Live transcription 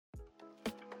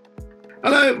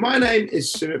Hello, my name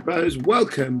is Sumit Bose.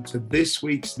 Welcome to this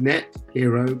week's Net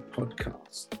Hero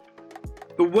podcast.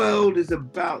 The world is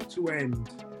about to end.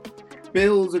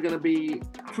 Bills are going to be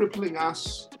crippling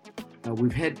us.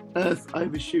 We've had Earth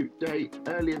overshoot day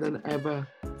earlier than ever.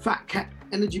 Fat cat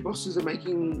energy bosses are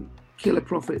making killer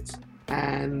profits.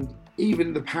 And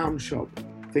even the pound shop,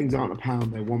 things aren't a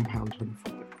pound, they're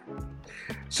 £1.25.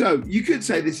 So you could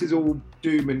say this is all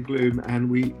doom and gloom and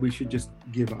we should just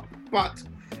give up. But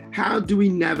how do we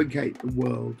navigate the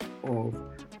world of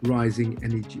rising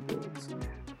energy bills?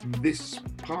 This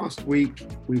past week,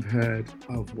 we've heard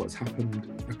of what's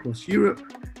happened across Europe,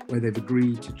 where they've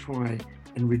agreed to try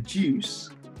and reduce,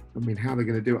 how they're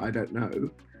going to do it, I don't know,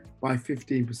 by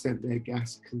 15% their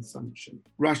gas consumption.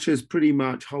 Russia's pretty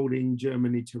much holding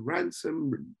Germany to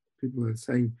ransom. People are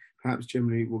saying perhaps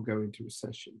Germany will go into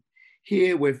recession.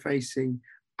 Here, we're facing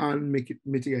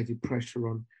unmitigated pressure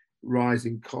on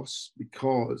rising costs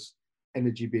because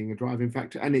energy being a driving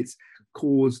factor, and it's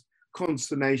caused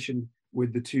consternation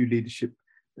with the Tory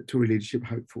leadership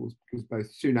hopefuls, because both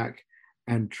Sunak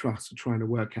and Truss are trying to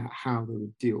work out how they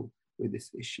would deal with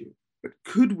this issue. But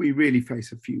could we really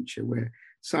face a future where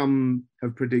some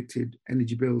have predicted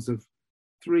energy bills of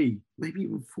 £3,000, maybe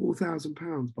even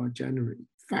 £4,000 by January?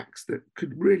 Facts that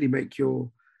could really make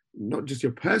not just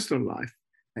your personal life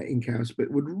in chaos,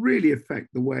 but would really affect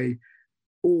the way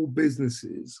all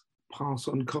businesses pass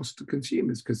on cost to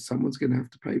consumers, because someone's going to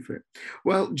have to pay for it.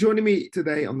 Well, joining me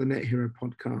today on the Net Hero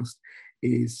podcast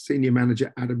is Senior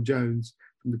Manager Adam Jones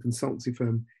from the consultancy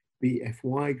firm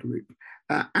BFY Group.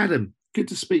 Adam, good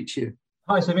to speak to you.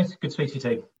 Hi, Sumit. Good to speak to you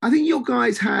too. I think you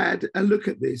guys had a look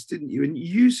at this, didn't you? And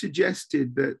you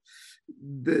suggested that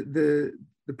the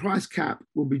price cap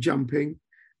will be jumping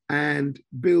and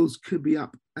bills could be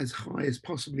up as high as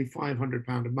possibly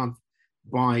 £500 a month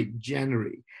by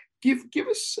January. Give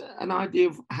us an idea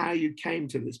of how you came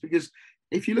to this, because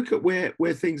if you look at where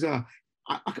things are,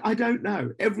 I don't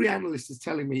know. Every analyst is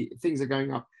telling me things are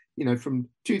going up, from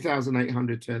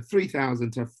 2,800 to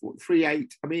 3,000 to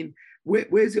 3,800.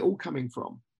 Where's it all coming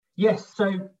from? Yes,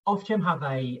 so Ofgem have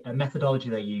a methodology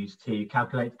they use to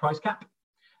calculate the price cap,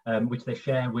 which they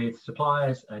share with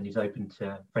suppliers and is open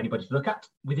for anybody to look at.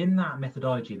 Within that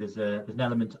methodology, there's an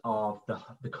element of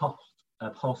the cost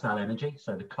of wholesale energy,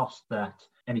 so the cost that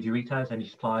energy retailers, energy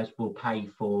suppliers will pay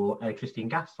for electricity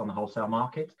and gas on the wholesale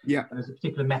market. Yeah. And there's a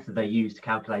particular method they use to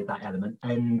calculate that element.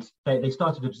 And they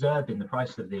started observing the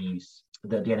price of the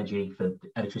energy for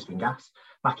electricity and gas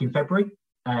back in February.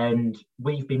 And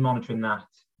we've been monitoring that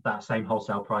same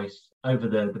wholesale price over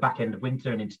the back end of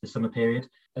winter and into the summer period.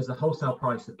 As the wholesale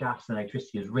price of gas and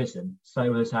electricity has risen,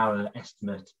 so has our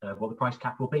estimate of what the price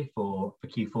cap will be for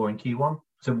Q4 and Q1.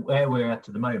 So where we're at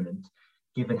the moment,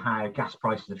 given how gas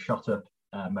prices have shot up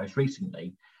most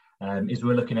recently, is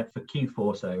we're looking at for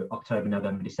Q4, so October,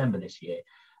 November, December this year,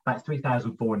 about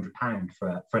 £3,400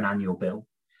 for an annual bill.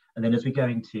 And then as we go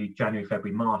into January,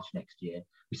 February, March next year,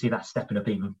 we see that stepping up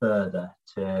even further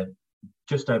to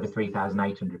just over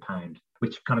 £3,800,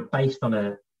 which kind of based on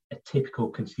a typical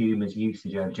consumer's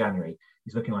usage over January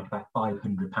is looking like about £500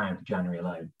 for January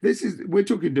alone. We're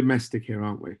talking domestic here,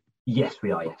 aren't we? Yes,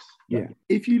 we are, yes. Yeah.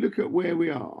 If you look at where we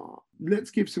are,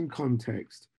 let's give some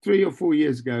context. 3 or 4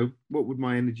 years ago, what would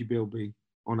my energy bill be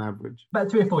on average? About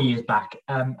 3 or 4 years back,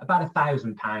 about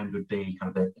 £1,000 would be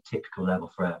kind of a typical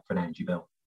level for an energy bill.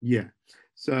 Yeah.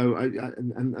 So,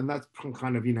 and that's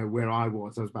kind of, where I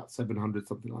was about 700,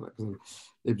 something like that, because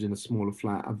I lived in a smaller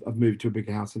flat. I've moved to a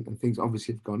bigger house and things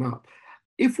obviously have gone up.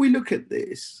 If we look at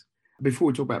this, before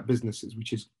we talk about businesses,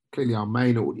 which is clearly our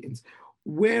main audience,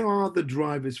 where are the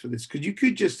drivers for this? Because you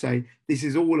could just say this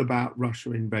is all about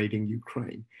Russia invading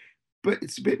Ukraine, but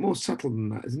it's a bit more subtle than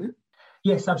that, isn't it?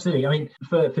 Yes, absolutely.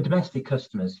 For domestic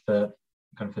customers, for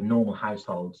normal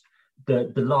households,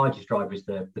 the largest driver is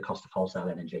the cost of wholesale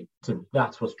energy. So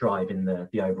that's what's driving the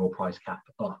overall price cap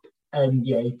up. And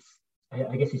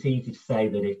I guess it's easy to say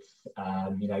that it's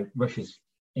Russia's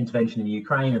intervention in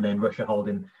Ukraine and then Russia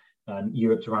holding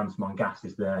Europe to ransom on gas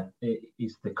is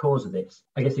the cause of this.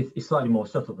 I guess it's slightly more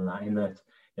subtle than that, in that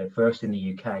for us in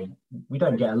the UK, we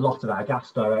don't get a lot of our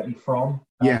gas directly from.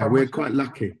 We're quite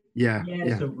lucky. Yeah.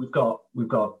 So we've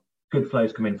got good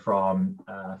flows coming from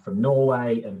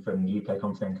Norway and from the UK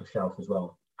continental shelf as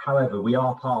well. However, we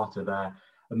are part of a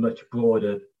much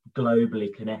broader,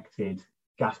 globally connected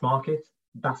gas market.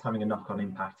 That's having a knock-on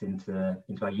impact into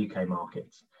our UK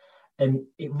markets, and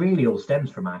it really all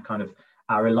stems from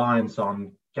our reliance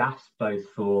on gas, both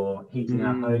for heating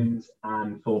our homes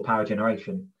and for power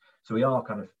generation. So we are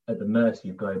kind of at the mercy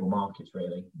of global markets,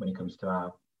 really, when it comes to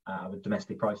our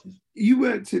domestic prices. You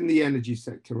worked in the energy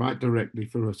sector, right, directly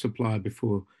for a supplier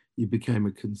before you became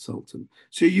a consultant.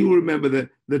 So you'll remember the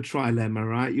trilemma,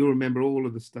 right? You'll remember all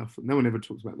of the stuff. No one ever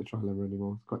talks about the trilemma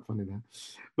anymore. It's quite funny that.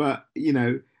 But,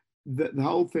 the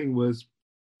whole thing was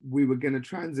we were going to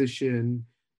transition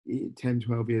 10,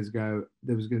 12 years ago.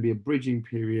 There was going to be a bridging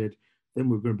period. Then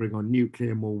we were going to bring on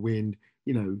nuclear, more wind.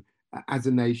 As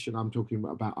a nation, I'm talking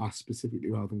about us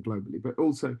specifically rather than globally, but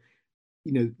also,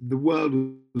 the world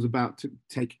was about to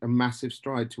take a massive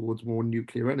stride towards more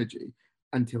nuclear energy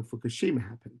until Fukushima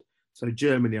happened. So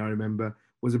Germany, I remember,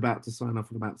 was about to sign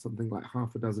off on about something like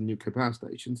half a dozen nuclear power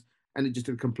stations, and it just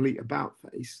did a complete about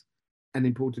face and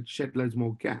imported shed loads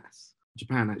more gas.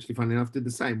 Japan, actually, funnily enough, did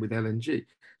the same with LNG.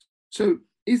 So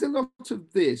is a lot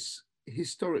of this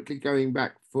historically going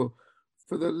back for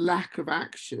the lack of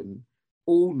action,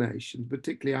 all nations,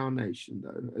 particularly our nation,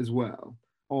 though, as well,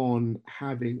 on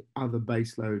having other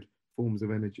baseload forms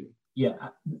of energy? Yeah,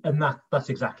 and that's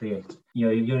exactly it. You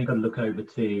only got to look over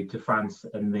to France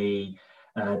and the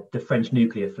French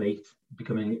nuclear fleet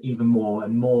becoming even more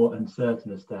and more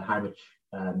uncertain as to how much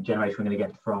generation we're going to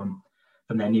get from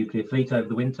their nuclear fleet over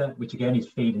the winter, which again is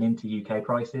feeding into UK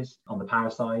prices on the power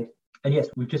side. And yes,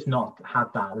 we've just not had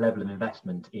that level of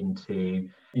investment into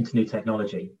new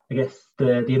technology. I guess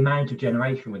the amount of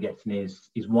generation we're getting is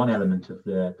one element of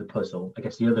the puzzle. I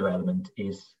guess the other element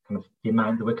is kind of the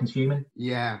amount that we're consuming.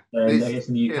 Yeah. And I guess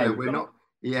in the UK, we're not.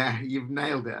 Yeah, you've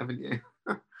nailed it, haven't you?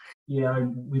 Yeah,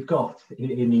 we've got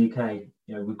in the UK,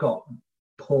 we've got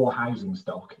poor housing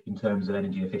stock in terms of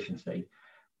energy efficiency.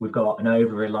 We've got an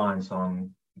over reliance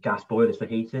on gas boilers for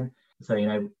heating.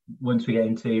 So, once we get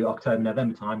into October,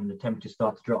 November time and the temperatures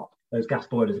start to drop, those gas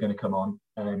boilers are going to come on,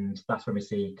 and that's when we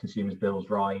see consumers' bills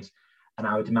rise and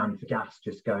our demand for gas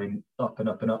just going up and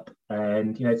up and up.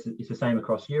 And, it's the same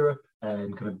across Europe,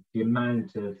 and kind of the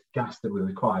amount of gas that we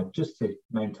require just to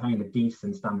maintain a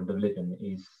decent standard of living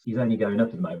is only going up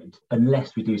at the moment,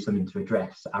 unless we do something to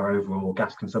address our overall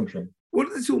gas consumption. What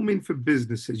does this all mean for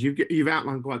businesses? You've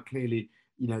outlined quite clearly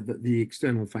the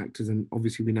external factors, and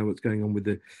obviously we know what's going on with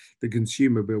the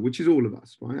consumer bill, which is all of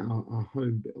us, right? Our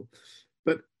home bill.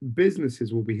 But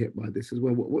businesses will be hit by this as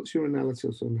well. What's your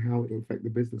analysis on how it will affect the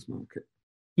business market?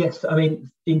 Yes, I mean,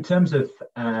 in terms of,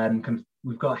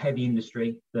 we've got a heavy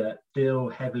industry that's still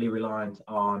heavily reliant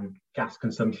on gas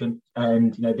consumption.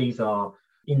 And, these are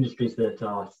industries that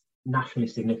are nationally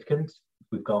significant.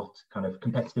 We've got kind of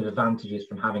competitive advantages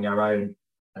from having our own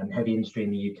heavy industry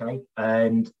in the UK.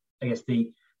 And I guess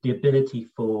the ability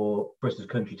for us as a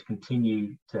country to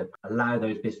continue to allow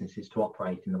those businesses to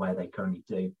operate in the way they currently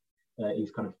do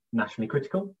is kind of nationally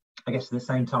critical. I guess at the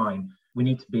same time, we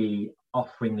need to be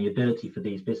offering the ability for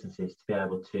these businesses to be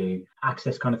able to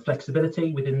access kind of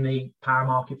flexibility within the power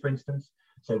market, for instance.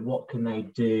 So what can they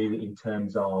do in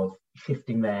terms of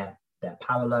shifting their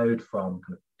power load from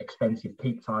kind of expensive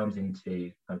peak times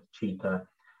into kind of cheaper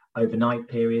overnight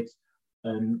periods?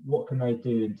 And what can they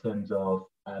do in terms of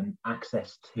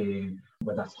access to,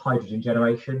 whether that's hydrogen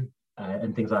generation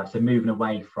and things like that, so moving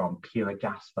away from pure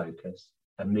gas focus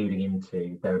and moving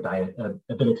into their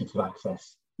ability to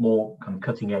access more kind of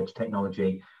cutting edge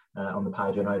technology on the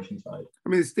power generation side. I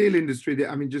mean, the steel industry,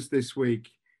 just this week,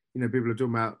 people are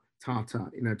talking about Tata,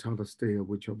 Tata Steel,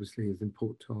 which obviously is in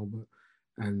Port Talbot,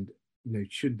 and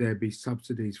should there be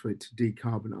subsidies for it to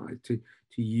decarbonize, to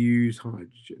use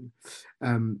hydrogen,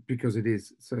 because it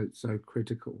is so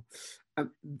critical.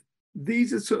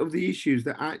 These are sort of the issues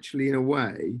that actually, in a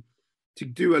way, to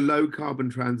do a low carbon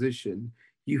transition,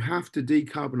 you have to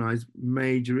decarbonize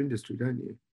major industry, don't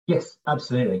you? Yes,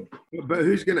 absolutely. But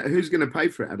who's gonna pay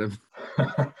for it, Adam?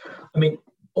 I mean,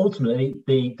 ultimately,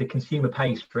 the consumer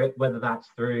pays for it, whether that's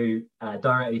through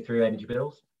directly through energy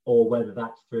bills or whether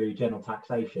that's through general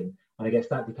taxation. And I guess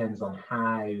that depends on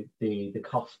how the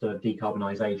cost of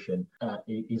decarbonisation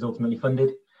is ultimately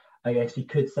funded. I guess you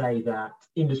could say that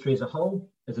industry as a whole,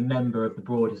 as a member of the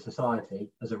broader society,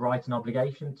 has a right and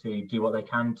obligation to do what they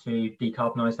can to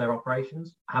decarbonise their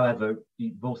operations. However,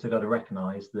 you've also got to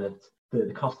recognise that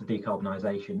the cost of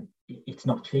decarbonisation, it's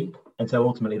not cheap. And so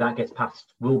ultimately that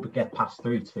will get passed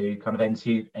through to kind of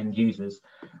end users,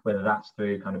 whether that's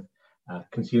through kind of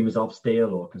consumers of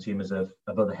steel or consumers of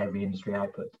other heavy industry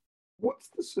output. What's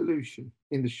the solution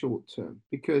in the short term?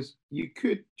 Because you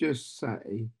could just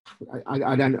say,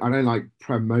 I don't like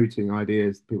promoting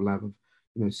ideas people have of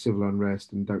civil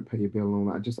unrest and don't pay your bill and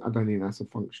all that. I don't think that's a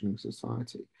functioning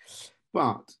society.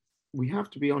 But we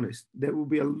have to be honest. There will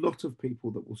be a lot of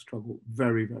people that will struggle in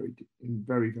very,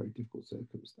 very difficult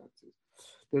circumstances.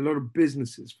 There are a lot of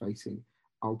businesses facing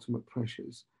ultimate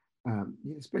pressures,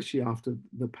 especially after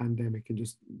the pandemic and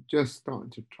just starting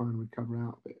to try and recover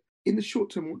out of it. In the short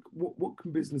term, what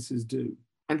can businesses do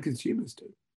and consumers do?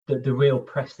 the real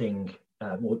pressing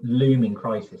or looming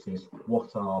crisis is, what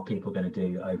are people going to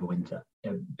do over winter?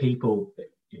 People,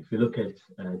 if you look at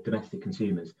domestic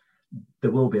consumers,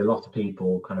 there will be a lot of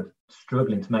people kind of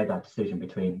struggling to make that decision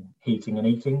between heating and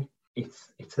eating.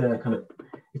 It's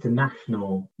a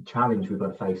national challenge we've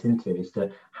got to face into, is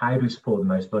that how do we support the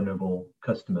most vulnerable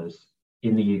customers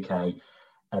in the UK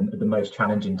at the most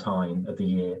challenging time of the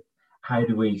year? How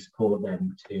do we support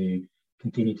them to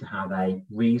continue to have a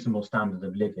reasonable standard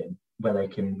of living where they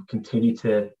can continue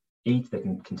to eat, they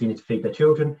can continue to feed their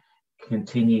children,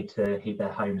 continue to heat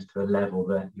their homes to a level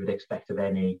that you would expect of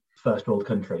any first world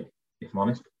country, if I'm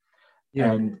honest.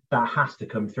 Yeah. And that has to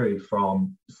come through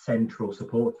from central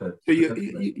support for. So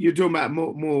you're talking about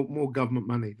more government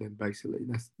money, then, basically.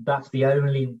 That's the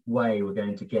only way we're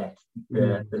going to get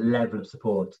the level of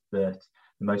support that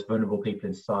the most vulnerable people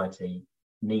in society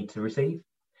need to receive.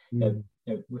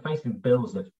 We're facing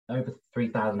bills of over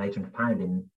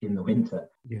 £3,800 in the winter.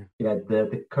 Yeah.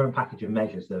 The current package of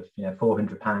measures of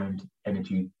 £400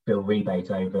 energy bill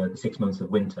rebate over the 6 months of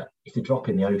winter, it's a drop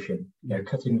in the ocean.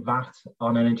 Cutting VAT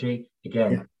on energy,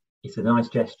 again, it's a nice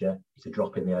gesture. It's a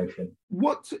drop in the ocean.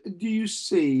 What do you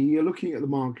see? You're looking at the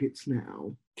markets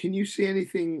now. Can you see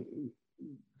anything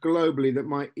globally that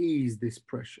might ease this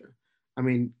pressure? I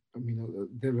mean,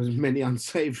 there are many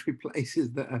unsavory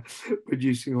places that are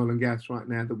producing oil and gas right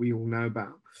now that we all know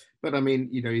about. But I mean,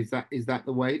 is that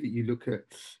the way that you look at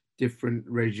different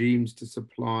regimes to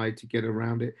supply to get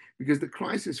around it? Because the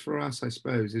crisis for us, I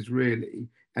suppose, is really,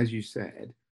 as you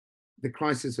said, the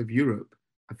crisis of Europe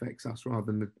affects us rather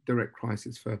than the direct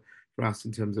crisis for us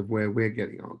in terms of where we're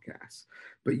getting our gas.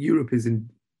 But Europe is in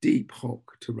deep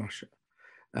hock to Russia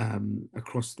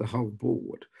across the whole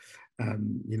board.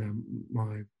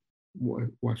 My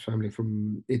wife's family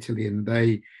from Italy, and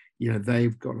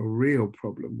they've got a real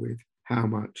problem with how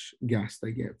much gas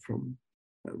they get from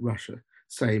Russia,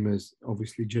 same as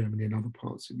obviously Germany and other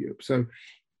parts of Europe. So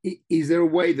is there a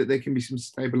way that there can be some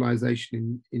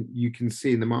stabilization in you can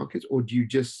see in the markets, or do you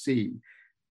just see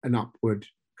an upward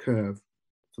curve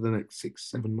for the next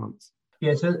 6-7 months?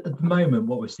 Yeah, so at the moment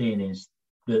what we're seeing is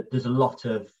that there's a lot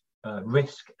of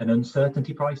risk and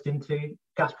uncertainty priced into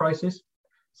gas prices.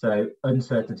 So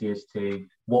uncertainty as to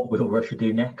what will Russia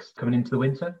do next coming into the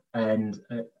winter. And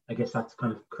I guess that's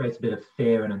kind of creates a bit of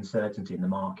fear and uncertainty in the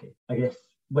market. I guess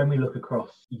when we look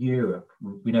across Europe,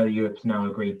 we know Europe's now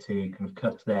agreed to kind of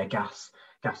cut their gas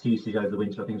usage over the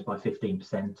winter. I think it's by 15%.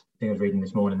 I think I was reading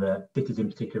this morning that cities in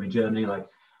particular in Germany, like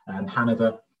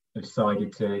Hanover, have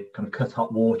decided to kind of cut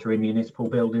hot water in municipal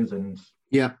buildings and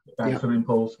swimming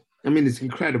pools. I mean, it's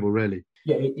incredible, really.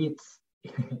 Yeah, it's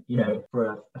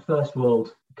for a first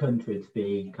world country to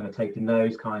be kind of taking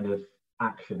those kind of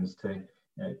actions to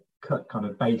cut kind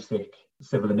of basic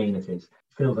civil amenities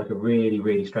feels like a really,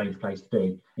 really strange place to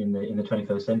be in the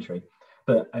 21st century.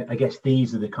 But I guess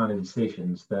these are the kind of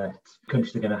decisions that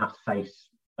countries are going to have to face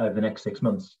over the next 6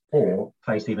 months, or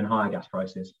face even higher gas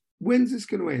prices. When's this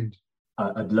going to end?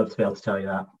 I'd love to be able to tell you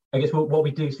that. I guess what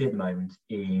we do see at the moment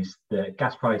is that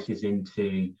gas prices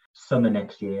into summer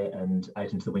next year and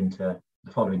out into the winter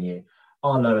the following year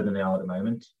are lower than they are at the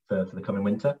moment for the coming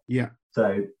winter. Yeah.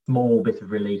 So small bit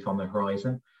of relief on the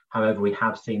horizon. However, we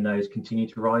have seen those continue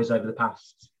to rise over the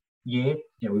past year.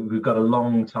 We've got a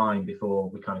long time before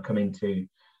we kind of come into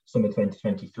summer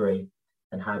 2023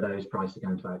 and how those prices are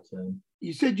going to outturn.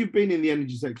 You said you've been in the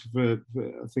energy sector for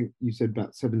I think you said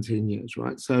about 17 years,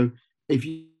 right? So if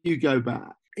you go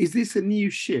back, is this a new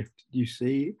shift you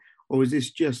see, or is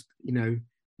this just,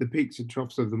 the peaks and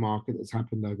troughs of the market that's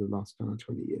happened over the last kind of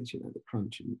 20 years, the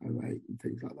crunch in 2008 and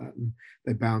things like that, and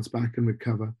they bounce back and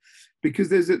recover? Because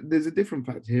there's a different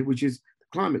factor here, which is the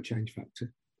climate change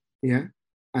factor,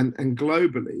 and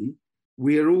globally,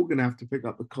 we are all going to have to pick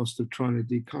up the cost of trying to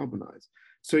decarbonize.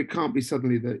 So it can't be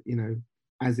suddenly that,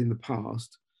 as in the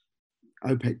past,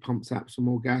 OPEC pumps out some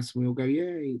more gas and we all go,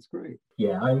 yay, it's great.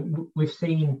 Yeah, we've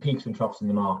seen peaks and troughs in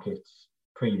the markets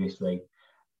previously,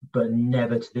 but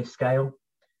never to this scale.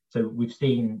 So we've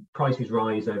seen prices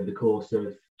rise over the course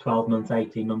of 12 months,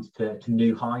 18 months to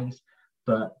new highs.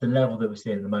 But the level that we're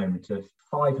seeing at the moment of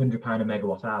 £500 a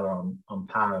megawatt hour on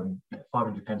power and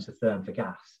 500 pence a therm for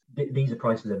gas, these are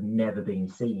prices that have never been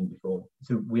seen before.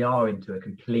 So we are into a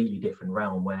completely different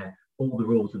realm where all the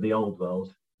rules of the old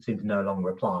world seem to no longer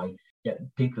apply. Yet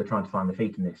people are trying to find their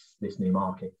feet in this new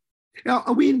market. Now,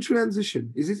 are we in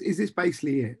transition? Is this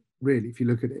basically it, really, if you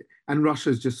look at it? And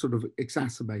Russia's just sort of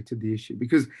exacerbated the issue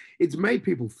because it's made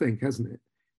people think, hasn't it,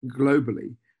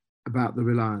 globally, about the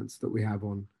reliance that we have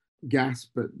on gas,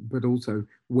 but also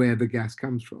where the gas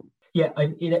comes from. Yeah,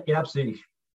 and it absolutely,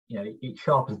 it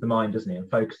sharpens the mind, doesn't it, and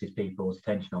focuses people's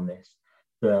attention on this.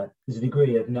 there's a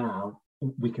degree of now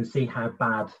we can see how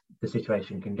bad the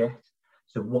situation can get.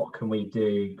 So what can we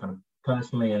do kind of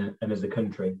personally and as a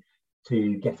country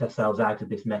to get ourselves out of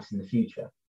this mess in the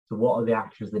future? So what are the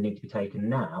actions that need to be taken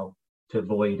now to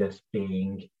avoid us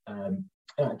being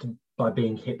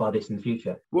being hit by this in the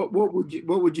future? What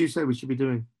would you say we should be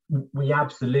doing? We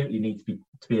absolutely need to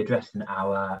be addressing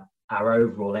our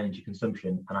overall energy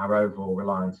consumption and our overall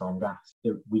reliance on gas.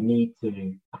 We need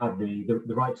to have the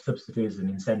right subsidies and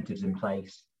incentives in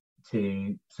place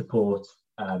to support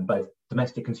both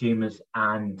domestic consumers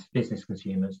and business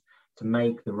consumers to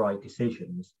make the right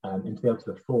decisions and to be able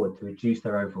to afford to reduce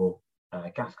their overall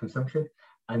gas consumption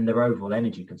and their overall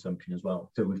energy consumption as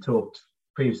well. So we've talked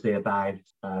previously about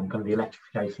kind of the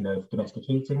electrification of domestic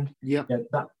heating. Yeah,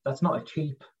 that's not a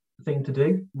cheap thing to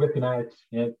do. Ripping out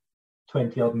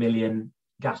 20 odd million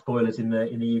gas boilers in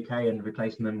the UK and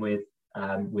replacing them with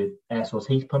air source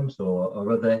heat pumps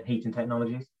or other heating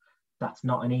technologies. That's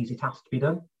not an easy task to be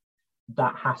done.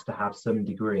 That has to have some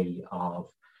degree of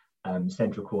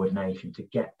central coordination to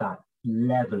get that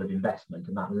level of investment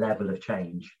and that level of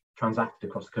change transacted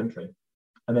across the country.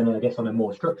 And then I guess on a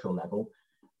more structural level,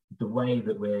 the way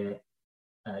that we're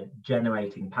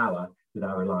generating power with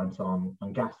our reliance on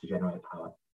gas to generate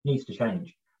power needs to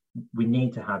change. We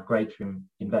need to have greater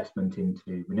investment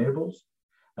into renewables.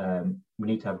 We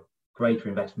need to have greater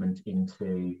investment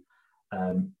into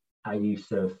our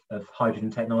use of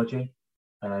hydrogen technology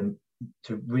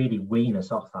to really wean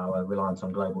us off our reliance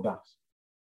on global gas.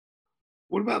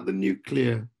 What about the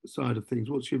nuclear side of things?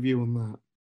 What's your view on that?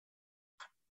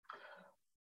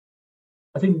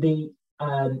 I think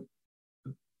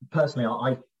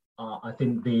personally, I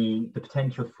think the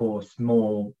potential for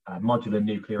small modular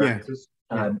nuclear reactors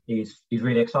is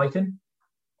really exciting.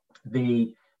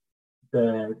 The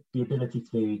ability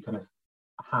to kind of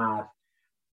have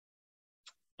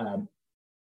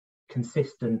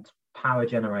consistent power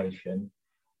generation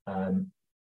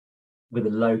with a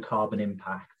low carbon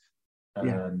impact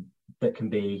that can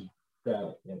be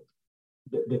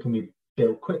that can be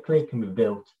built quickly, can be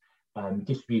built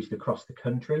distributed across the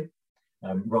country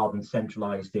rather than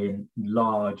centralised in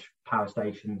large power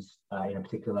stations in a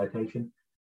particular location.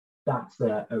 That's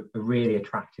a really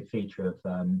attractive feature of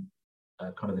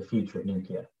kind of the future of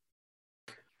nuclear.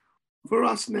 For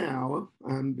us now,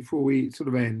 before we sort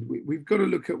of end, we've got to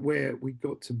look at where we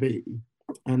got to be.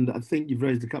 And I think you've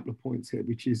raised a couple of points here,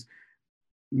 which is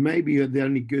maybe the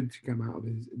only good to come out of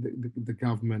it is the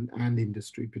government and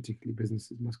industry, particularly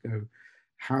businesses, must go,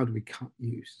 how do we cut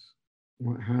use?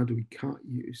 How do we cut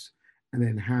use? And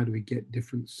then how do we get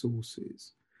different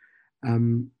sources?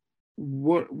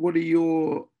 What are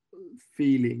your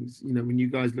feelings? When you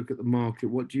guys look at the market,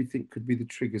 what do you think could be the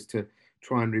triggers to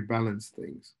try and rebalance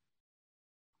things?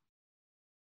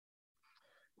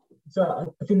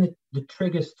 So I think the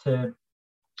triggers to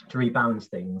rebalance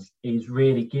things is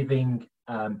really giving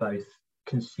both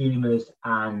consumers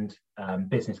and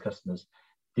business customers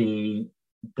the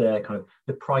kind of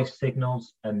the price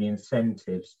signals and the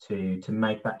incentives to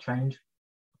make that change.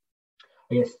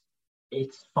 I guess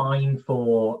it's fine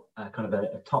for kind of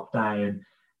a top-down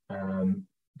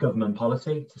government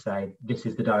policy to say this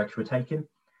is the direction we're taking.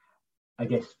 I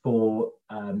guess for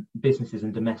businesses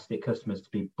and domestic customers to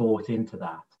be bought into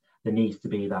that, there needs to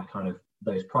be that kind of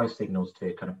those price signals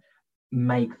to kind of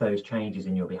make those changes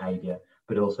in your behaviour,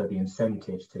 but also the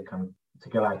incentives to kind of to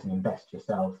go out and invest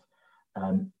yourself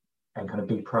and kind of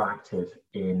be proactive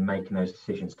in making those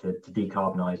decisions to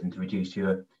decarbonise and to reduce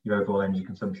your overall energy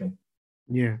consumption.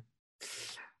 Yeah.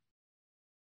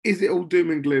 Is it all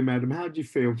doom and gloom, Adam? How do you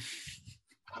feel?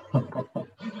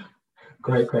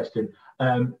 Great question.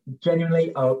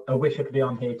 Genuinely, I wish I could be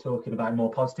on here talking about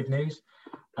more positive news.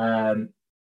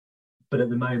 But at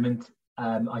the moment,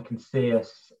 I can see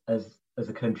us as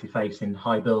a country facing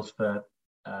high bills for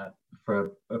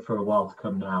a while to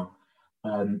come now.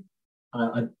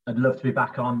 I'd love to be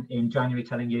back on in January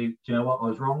telling you, do you know what, I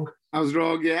was wrong. I was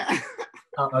wrong, yeah.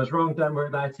 I was wrong, don't worry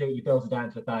about it. Your bills are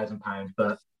down to £1,000.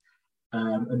 But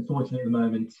unfortunately, at the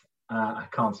moment, I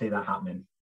can't see that happening.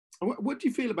 What do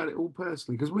you feel about it all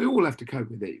personally? Because we all have to cope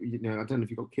with it. I don't know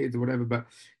if you've got kids or whatever, but,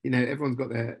 everyone's got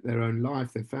their own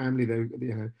life, their family,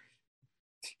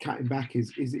 cutting back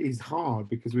is hard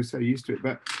because we're so used to it.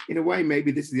 But in a way,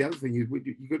 maybe this is the other thing, is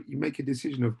you make a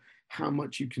decision of how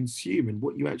much you consume and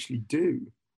what you actually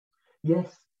do.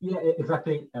 Yes, yeah,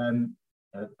 exactly.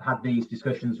 Had these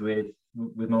discussions with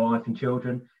my wife and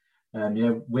children.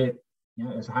 We're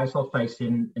as a household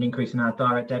facing an increase in our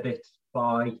direct debit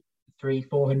by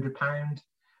 £300-400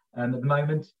 at the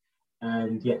moment.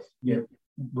 And yes, we're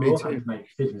all having to make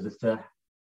decisions as to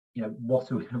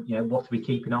what are we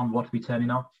keeping on, what are we turning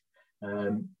off,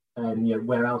 and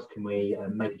where else can we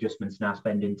make adjustments in our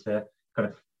spending to kind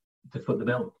of to foot the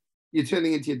bill. You're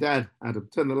turning into your dad, Adam.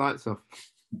 Turn the lights off.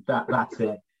 That's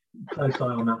it. Close eye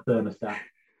on that thermostat.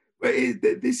 But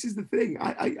this is the thing.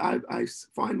 I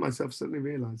find myself suddenly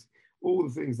realising all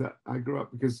the things that I grew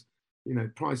up, because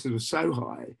prices were so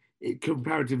high,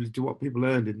 comparatively to what people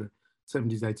earned in the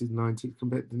 70s, 80s, 90s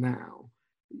compared to now.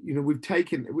 We've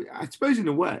taken, I suppose in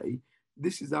a way,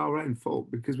 this is our own fault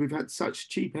because we've had such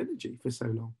cheap energy for so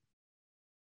long.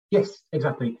 Yes,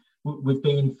 exactly. We've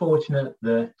been fortunate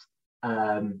that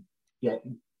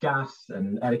gas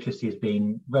and electricity has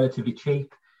been relatively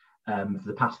cheap for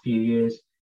the past few years.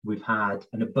 We've had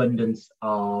an abundance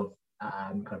of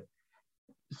kind of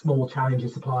small challenger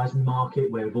suppliers in the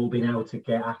market where we've all been able to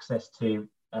get access to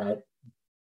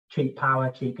cheap power,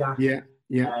 cheap gas. Yeah.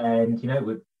 And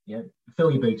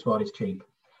fill your boots while it's cheap.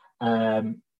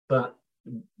 But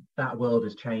that world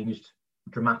has changed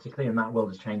dramatically, and that world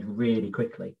has changed really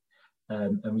quickly.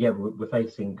 We're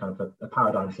facing kind of a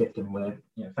paradigm shift, and we're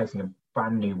facing a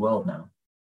brand new world now.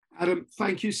 Adam,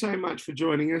 thank you so much for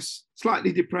joining us.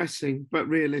 Slightly depressing, but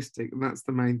realistic, and that's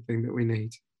the main thing that we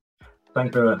need.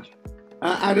 Thank you very much.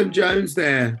 Adam Jones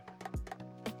there.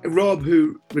 Rob,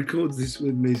 who records this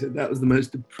with me, said that was the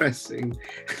most depressing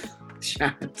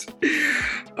chat.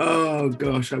 Oh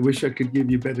gosh, I wish I could give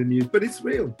you better news, but it's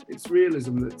real. It's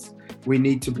realism that we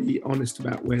need to be honest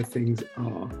about where things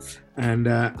are. And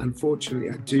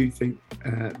unfortunately, I do think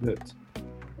that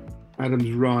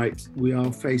Adam's right. We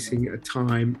are facing a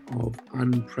time of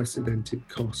unprecedented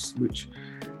costs, which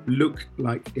look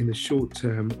like in the short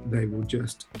term, they will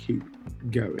just keep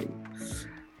going.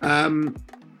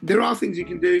 There are things you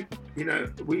can do.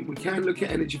 We can look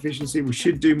at energy efficiency. We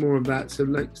should do more of that. So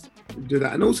let's do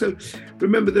that. And also,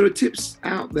 remember, there are tips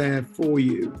out there for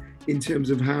you in terms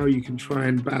of how you can try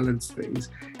and balance things.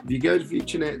 If you go to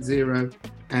Future Net Zero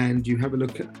and you have a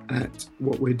look at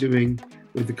what we're doing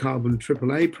with the Carbon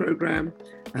AAA program,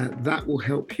 that will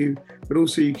help you. But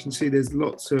also you can see there's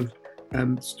lots of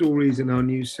stories in our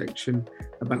news section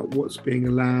about what's being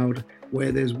allowed,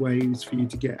 where there's ways for you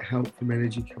to get help from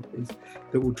energy companies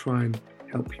that will try and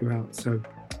help you out. So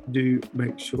do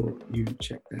make sure you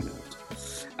check that out.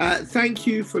 Thank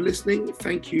you for listening.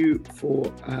 Thank you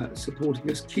for supporting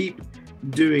us. Keep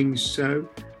doing so.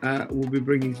 We'll be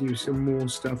bringing you some more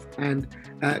stuff. And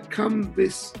come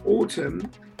this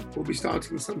autumn, we'll be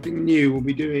starting something new. We'll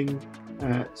be doing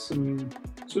some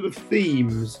sort of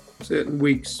themes, certain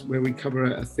weeks where we cover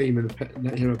a theme, and the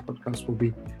Net Hero podcast will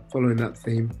be following that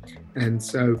theme. And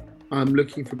so I'm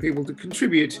looking for people to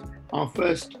contribute. Our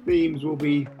first themes will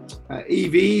be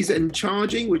EVs and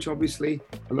charging, which obviously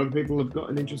a lot of people have got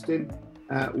an interest in.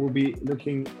 We'll be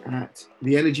looking at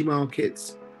the energy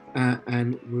markets,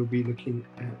 and we'll be looking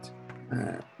at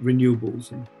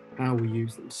renewables and how we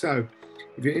use them. So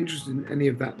if you're interested in any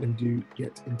of that, then do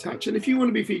get in touch. And if you want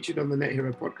to be featured on the Net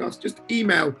Hero podcast, just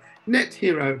email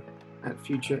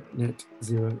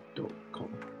nethero@futurenetzero.com.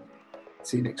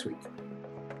 See you next week.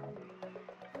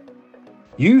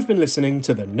 You've been listening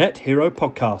to the Net Hero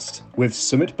podcast with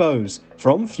Sumit Bose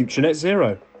from Future Net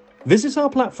Zero. Visit our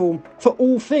platform for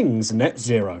all things net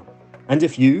zero. And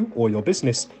if you or your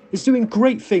business is doing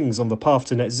great things on the path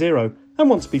to net zero and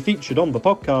want to be featured on the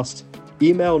podcast,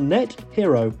 email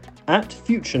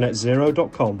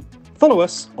nethero@futurenetzero.com. Follow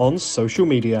us on social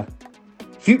media.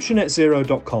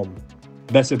 futurenetzero.com.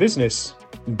 Better business,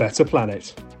 better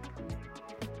planet.